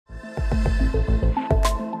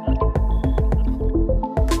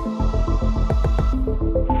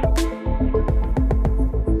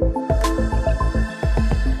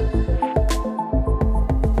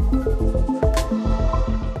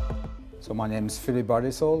name is Philippe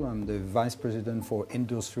Bartissol. I'm the Vice President for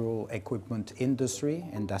Industrial Equipment Industry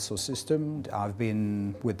in Dassault Systèmes. I've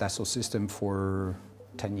been with Dassault Systèmes for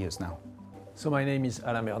 10 years now. So my name is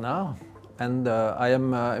Alain Bernard, and I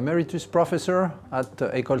am Emeritus Professor at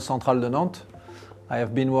École Centrale de Nantes. I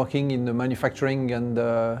have been working in the manufacturing and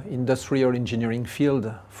industrial engineering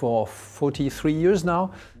field for 43 years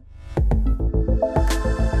now.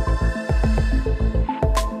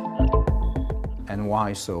 And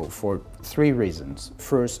why so? For three reasons.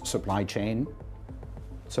 First, supply chain.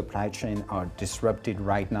 Supply chain are disrupted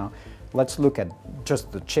right now. Let's look at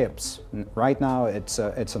just the chips. Right now, it's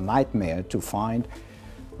a nightmare to find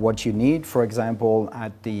what you need. For example,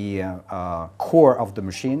 at the core of the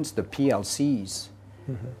machines, the PLCs.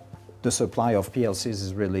 The supply of PLCs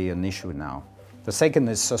is really an issue now. The second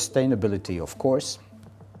is sustainability, of course,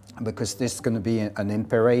 because this is going to be an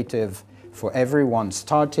imperative for everyone,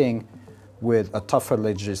 starting with a tougher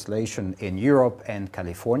legislation in Europe and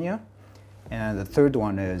California. And the third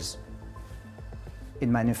one is,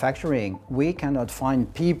 in manufacturing, we cannot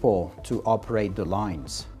find people to operate the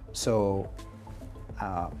lines. So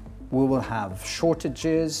we will have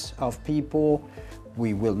shortages of people.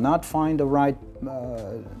 We will not find the right,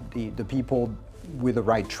 the people with the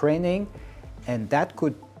right training. And that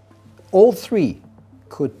could, all three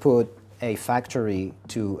could put a factory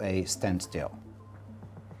to a standstill.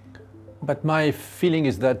 But my feeling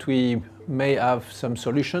is that we may have some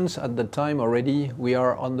solutions at the time already. We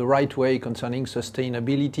are on the right way concerning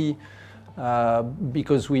sustainability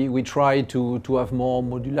because we try to have more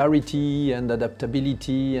modularity and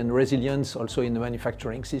adaptability and resilience also in the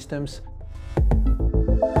manufacturing systems.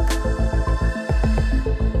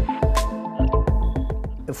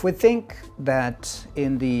 If we think that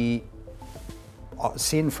in the,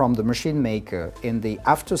 seen from the machine maker, in the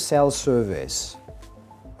after-sales service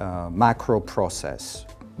macro process,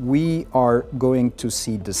 we are going to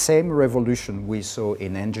see the same revolution we saw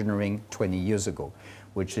in engineering 20 years ago,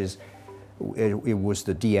 which is, it was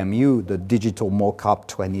the DMU, the digital mock-up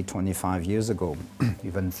 20, 25 years ago,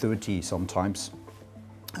 even 30 sometimes.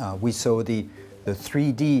 We saw the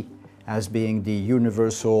 3D as being the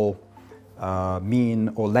universal mean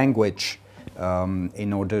or language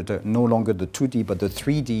in order to, no longer the 2D but the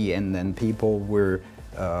 3D, and then people were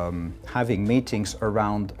having meetings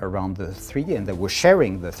around the 3D, and they were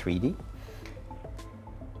sharing the 3D.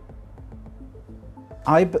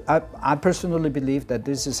 I personally believe that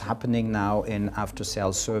this is happening now in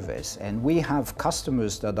after-sales service, and we have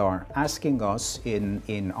customers that are asking us in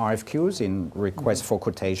RFQs, in requests for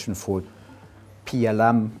quotation for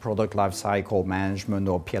PLM, Product Lifecycle Management,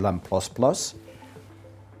 or PLM++.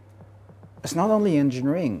 It's not only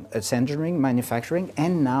engineering, it's engineering, manufacturing,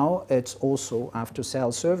 and now it's also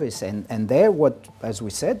after-sales service. And there, as we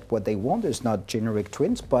said, what they want is not generic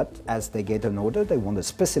twins, but as they get an order, they want a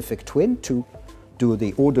specific twin to do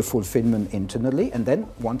the order fulfillment internally. And then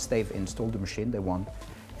once they've installed the machine, they want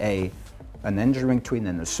an engineering twin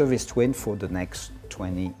and a service twin for the next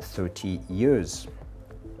 20, 30 years.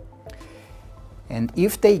 And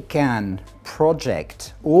if they can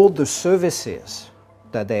project all the services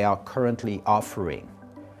that they are currently offering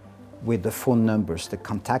with the phone numbers, the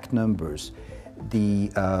contact numbers,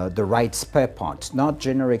 the right spare parts, not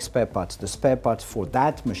generic spare parts, the spare parts for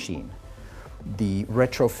that machine, the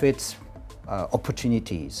retrofit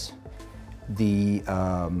opportunities, the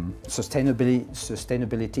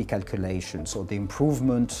sustainability calculations, or the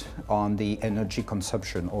improvement on the energy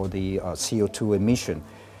consumption or the CO2 emission,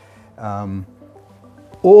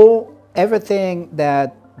 everything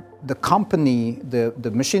that the company,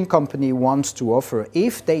 the machine company wants to offer,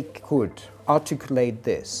 if they could articulate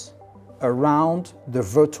this around the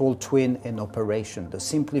virtual twin in operation, the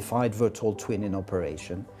simplified virtual twin in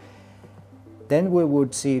operation, then we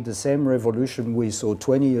would see the same revolution we saw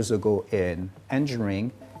 20 years ago in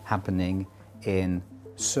engineering happening in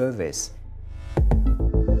service.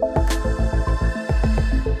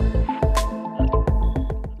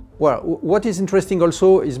 Well, what is interesting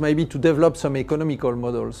also is maybe to develop some economical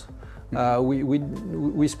models.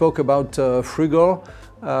 We spoke about frugal,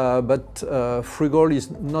 but frugal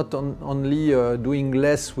is not only doing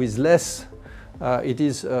less with less. It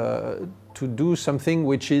is to do something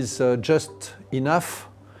which is just enough.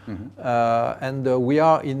 And we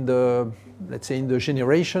are in the, let's say, in the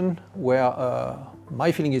generation where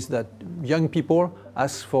my feeling is that young people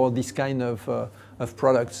ask for this kind of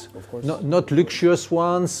products, not luxurious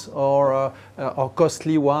ones or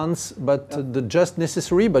costly ones, but the just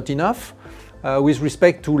necessary, but enough, with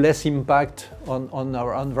respect to less impact on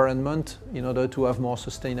our environment, in order to have more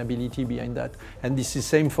sustainability behind that. And this is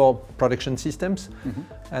same for production systems.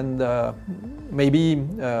 And maybe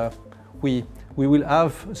we will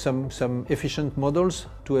have some efficient models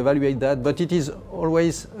to evaluate that, but it is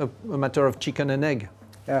always a matter of chicken and egg.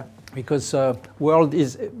 Yeah. Because world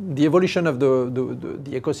is the evolution of the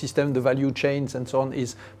ecosystem, the value chains, and so on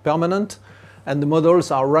is permanent, and the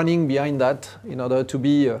models are running behind that in order to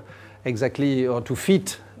be exactly or to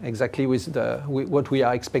fit exactly with what we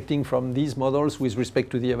are expecting from these models with respect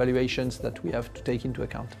to the evaluations that we have to take into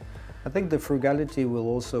account. I think the frugality will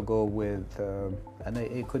also go with, and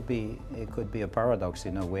it could be a paradox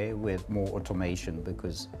in a way, with more automation,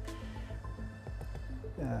 because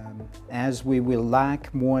as we will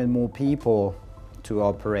lack more and more people to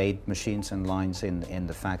operate machines and lines in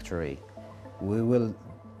the factory, we will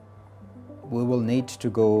need to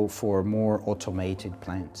go for more automated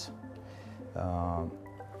plants.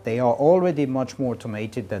 They are already much more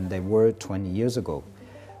automated than they were 20 years ago,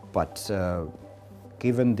 but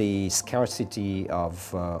given the scarcity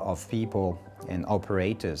of people and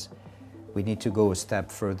operators, we need to go a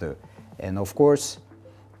step further. And of course,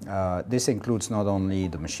 this includes not only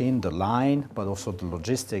the machine, the line, but also the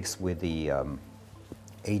logistics with the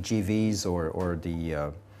AGVs or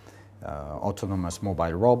the autonomous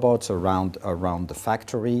mobile robots around the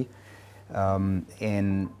factory.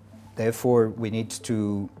 And therefore, we need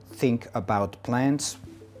to think about plants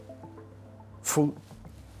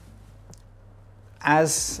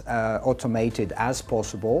as automated as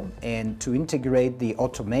possible, and to integrate the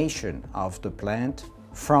automation of the plant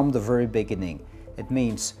from the very beginning. It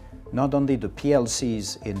means not only the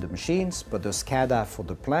PLCs in the machines, but the SCADA for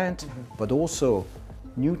the plant, but also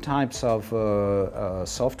new types of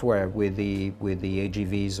software with the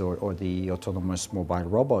AGVs or the autonomous mobile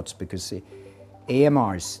robots, because the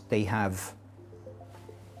AMRs,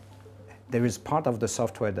 there is part of the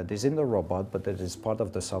software that is in the robot, but there is part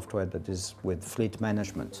of the software that is with fleet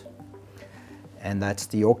management. And that's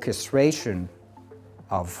the orchestration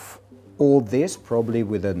of all this, probably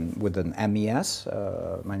with an MES,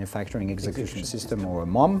 Manufacturing Execution System, or a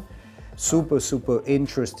MOM. Super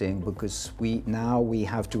interesting, because now we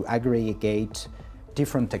have to aggregate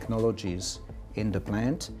different technologies in the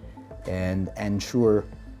plant and ensure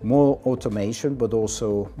more automation, but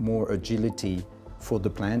also more agility for the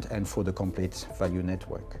plant and for the complete value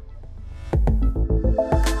network.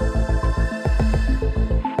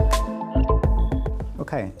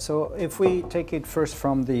 Okay, so if we take it first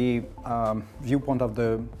from the viewpoint of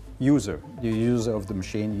the user of the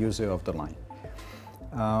machine, user of the line.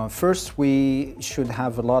 First, we should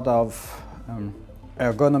have a lot of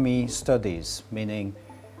ergonomy studies, meaning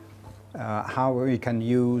how we can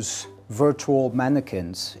use virtual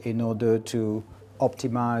mannequins in order to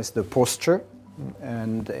optimize the posture,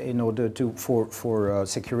 and in order to, for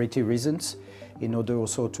security reasons, in order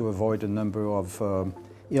also to avoid a number of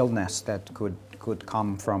illness that could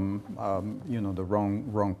come from the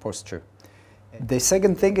wrong posture. The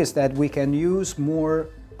second thing is that we can use more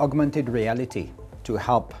augmented reality to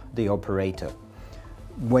help the operator.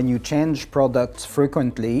 When you change products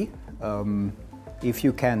frequently, if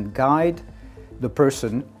you can guide the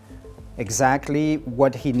person exactly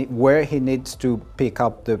where he needs to pick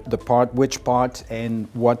up the part, which part, and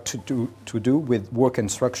what to do with work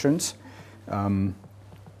instructions,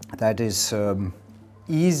 that is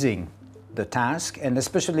easing the task. And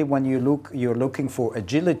especially when you're looking for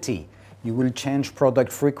agility, you will change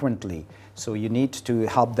product frequently, so you need to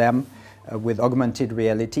help them with augmented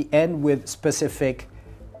reality and with specific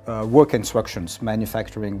work instructions,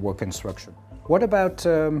 manufacturing work instruction. What about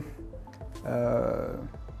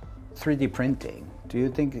 3D printing? Do you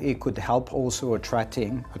think it could help also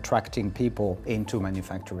attracting people into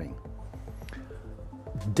manufacturing?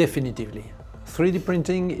 Definitively. 3D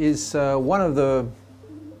printing is one of the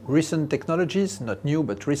recent technologies, not new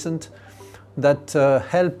but recent, that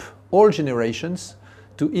help all generations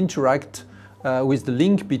to interact with the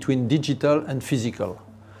link between digital and physical.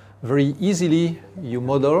 Very easily you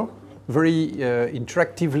model, very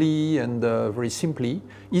interactively and very simply,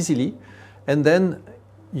 easily, and then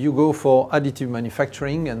you go for additive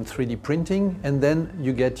manufacturing and 3D printing, and then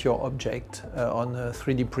you get your object on a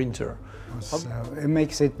 3D printer. So it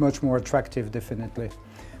makes it much more attractive, definitely.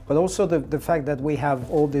 But also the fact that we have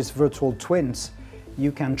all these virtual twins,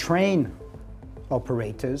 you can train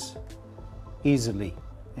operators easily,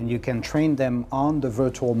 and you can train them on the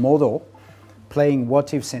virtual model, playing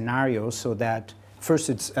what-if scenarios, so that first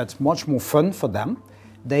it's much more fun for them,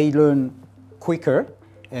 they learn quicker,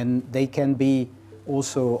 and they can be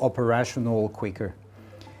also operational quicker.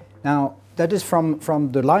 Now, that is from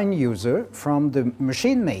the line user. From the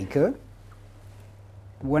machine maker,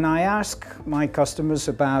 when I ask my customers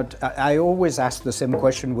about, I always ask the same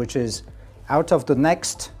question, which is, out of the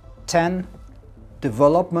next 10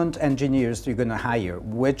 development engineers you're going to hire,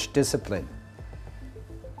 which discipline.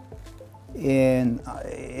 In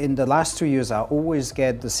the last 2 years, I always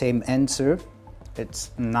get the same answer.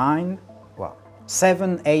 It's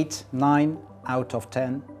 7, 8, 9 out of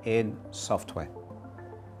 10 in software.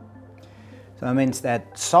 So that means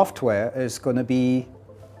that software is going to be,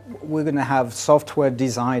 we're going to have software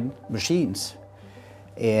design machines.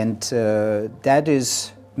 And that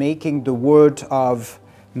is making the world of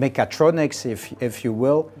mechatronics, if you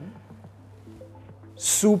will,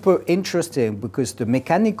 super interesting, because the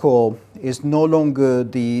mechanical is no longer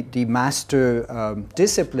the master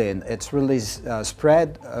discipline. It's really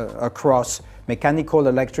spread across mechanical,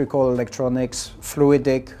 electrical, electronics,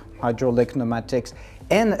 fluidic, hydraulic, pneumatics,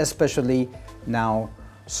 and especially now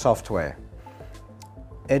software.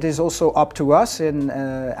 It is also up to us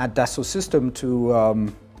at Dassault Systèmes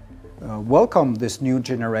to welcome this new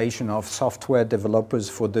generation of software developers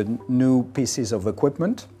for the new pieces of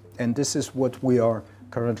equipment. And this is what we are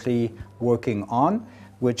currently working on,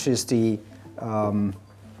 which is the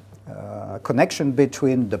connection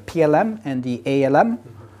between the PLM and the ALM,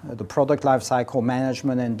 the product lifecycle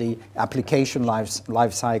management and the application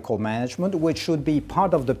lifecycle management, which should be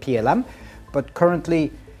part of the PLM. But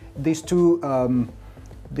currently, these two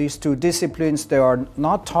disciplines, they are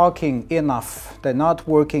not talking enough. They're not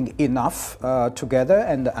working enough together,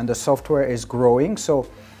 and the software is growing. So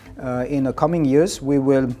in the coming years, we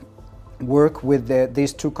will work with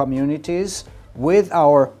these two communities, with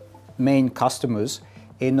our main customers,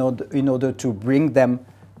 in order to bring them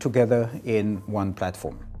together in one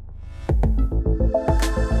platform.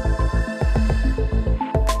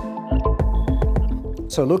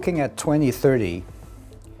 So looking at 2030,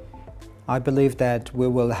 I believe that we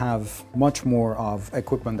will have much more of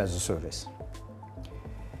equipment as a service.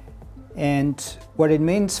 And what it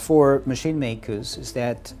means for machine makers is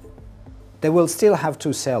that they will still have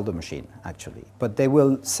to sell the machine, actually, but they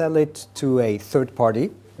will sell it to a third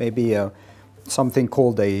party, maybe something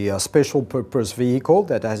called a special purpose vehicle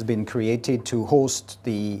that has been created to host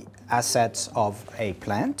the assets of a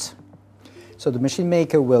plant. So the machine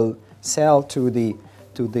maker will sell to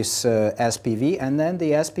this SPV, and then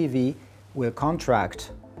the SPV will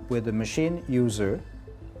contract with the machine user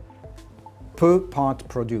per part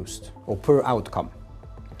produced or per outcome.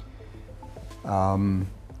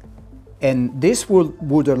 And this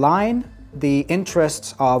would align the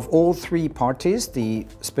interests of all three parties, the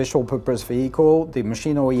special purpose vehicle, the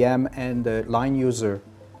machine OEM, and the line user,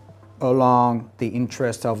 along the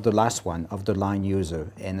interest of the last one, of the line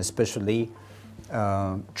user. And especially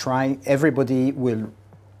everybody will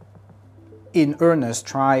in earnest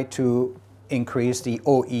try to increase the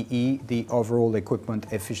OEE, the overall equipment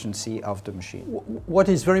efficiency of the machine. What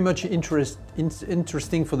is very much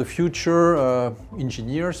interesting for the future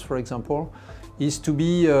engineers, for example, is to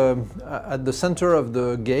be at the center of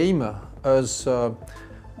the game as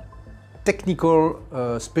technical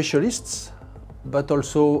specialists, but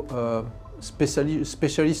also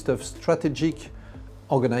specialists of strategic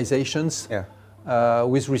organizations. Yeah.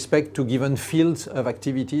 With respect to given fields of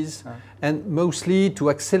activities, and mostly to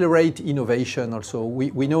accelerate innovation also.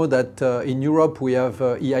 We know that in Europe we have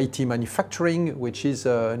EIT Manufacturing, which is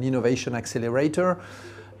an innovation accelerator,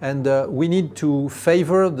 and we need to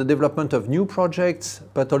favor the development of new projects,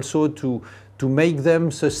 but also to make them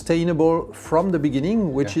sustainable from the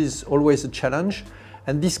beginning, which is always a challenge.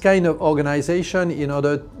 And this kind of organization, in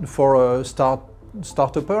order for a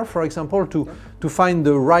startupper, for example, to find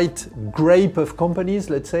the right grape of companies,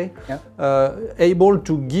 let's say, able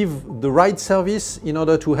to give the right service in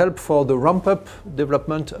order to help for the ramp-up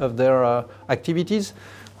development of their activities,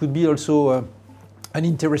 could be also an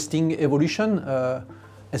interesting evolution,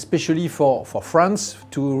 especially for France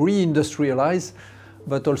to reindustrialize,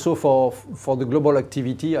 but also for the global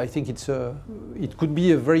activity. I think it could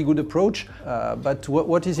be a very good approach. But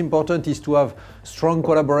what is important is to have strong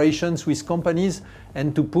collaborations with companies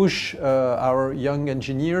and to push our young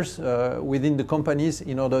engineers within the companies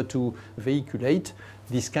in order to vehiculate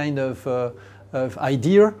this kind of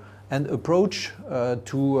idea and approach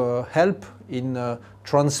to help in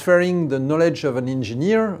transferring the knowledge of an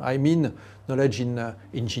engineer, I mean knowledge in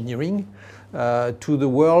engineering, to the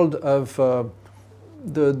world of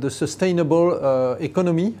the sustainable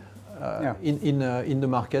economy in the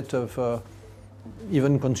market of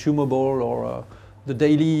even consumable or the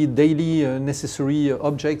daily necessary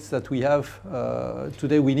objects that we have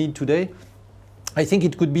today, we need today. I think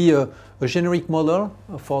it could be a generic model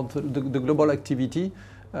for the global activity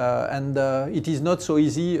It is not so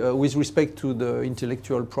easy with respect to the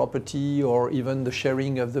intellectual property or even the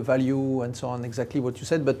sharing of the value and so on, exactly what you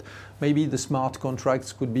said, but maybe the smart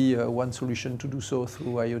contracts could be one solution to do so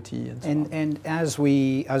through IoT and so on. And as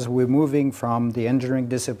we're moving from the engineering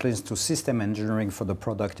disciplines to system engineering for the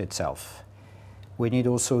product itself, we need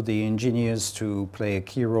also the engineers to play a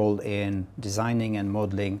key role in designing and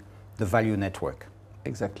modeling the value network.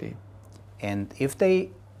 Exactly.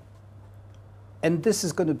 And this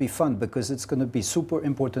is going to be fun because it's going to be super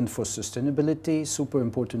important for sustainability, super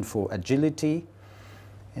important for agility.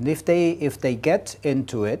 And if they get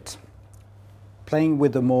into it, playing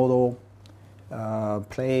with the model,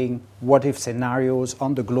 playing what-if scenarios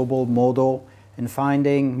on the global model, and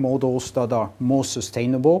finding models that are more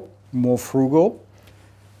sustainable, more frugal,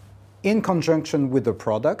 in conjunction with the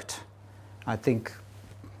product, I think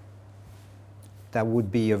that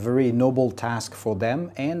would be a very noble task for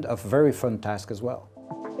them and a very fun task as well.